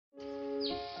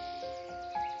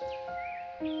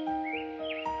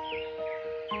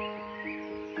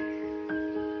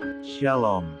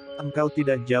Shalom, engkau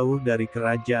tidak jauh dari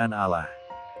kerajaan Allah.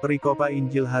 Perikopa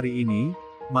Injil hari ini,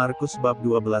 Markus bab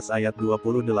 12 ayat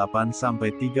 28-34,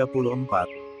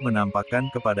 menampakkan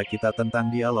kepada kita tentang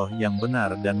dialog yang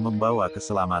benar dan membawa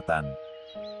keselamatan.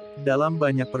 Dalam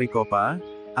banyak perikopa,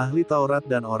 ahli Taurat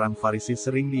dan orang Farisi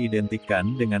sering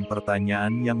diidentikan dengan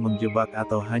pertanyaan yang menjebak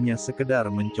atau hanya sekedar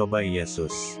mencobai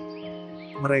Yesus.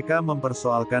 Mereka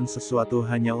mempersoalkan sesuatu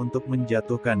hanya untuk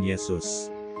menjatuhkan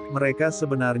Yesus. Mereka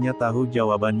sebenarnya tahu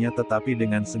jawabannya tetapi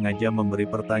dengan sengaja memberi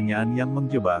pertanyaan yang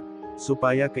menjebak,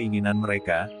 supaya keinginan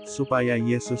mereka, supaya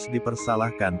Yesus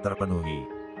dipersalahkan terpenuhi.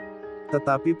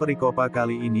 Tetapi perikopa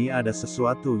kali ini ada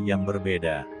sesuatu yang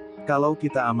berbeda. Kalau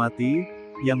kita amati,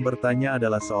 yang bertanya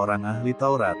adalah seorang ahli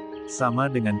Taurat, sama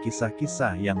dengan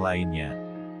kisah-kisah yang lainnya.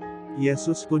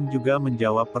 Yesus pun juga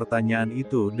menjawab pertanyaan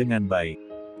itu dengan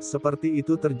baik. Seperti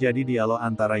itu terjadi dialog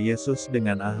antara Yesus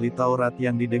dengan ahli Taurat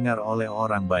yang didengar oleh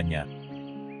orang banyak.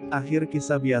 Akhir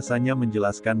kisah biasanya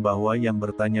menjelaskan bahwa yang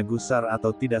bertanya gusar atau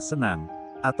tidak senang,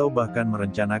 atau bahkan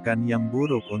merencanakan yang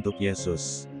buruk untuk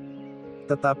Yesus.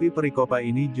 Tetapi perikopa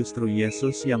ini justru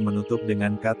Yesus yang menutup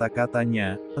dengan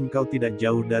kata-katanya, "Engkau tidak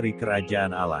jauh dari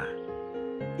kerajaan Allah."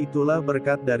 Itulah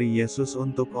berkat dari Yesus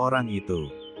untuk orang itu.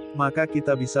 Maka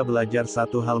kita bisa belajar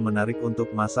satu hal menarik untuk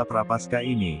masa Prapaskah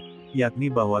ini,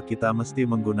 yakni bahwa kita mesti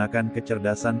menggunakan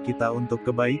kecerdasan kita untuk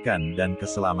kebaikan dan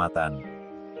keselamatan.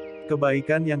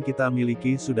 Kebaikan yang kita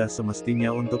miliki sudah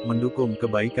semestinya untuk mendukung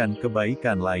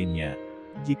kebaikan-kebaikan lainnya.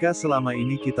 Jika selama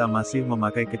ini kita masih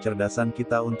memakai kecerdasan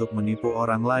kita untuk menipu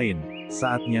orang lain,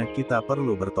 saatnya kita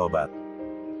perlu bertobat.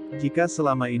 Jika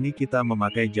selama ini kita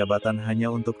memakai jabatan hanya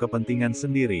untuk kepentingan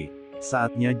sendiri,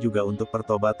 saatnya juga untuk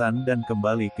pertobatan dan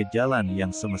kembali ke jalan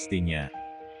yang semestinya.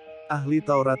 Ahli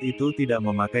Taurat itu tidak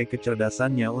memakai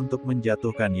kecerdasannya untuk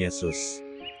menjatuhkan Yesus.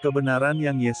 Kebenaran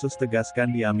yang Yesus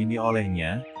tegaskan diamini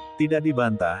olehnya, tidak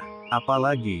dibantah,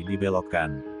 apalagi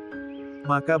dibelokkan.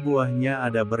 Maka buahnya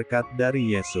ada berkat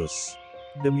dari Yesus.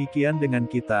 Demikian dengan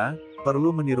kita,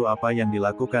 perlu meniru apa yang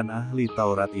dilakukan ahli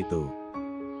Taurat itu.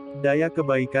 Daya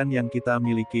kebaikan yang kita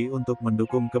miliki untuk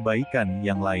mendukung kebaikan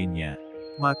yang lainnya.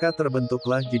 Maka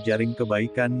terbentuklah jejaring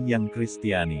kebaikan yang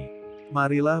Kristiani.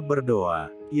 Marilah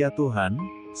berdoa. Ya Tuhan,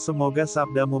 semoga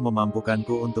sabda-Mu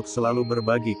memampukanku untuk selalu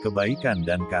berbagi kebaikan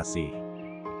dan kasih.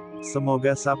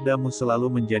 Semoga sabda-Mu selalu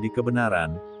menjadi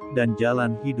kebenaran, dan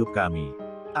jalan hidup kami.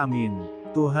 Amin.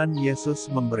 Tuhan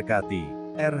Yesus memberkati.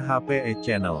 RHPE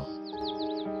Channel.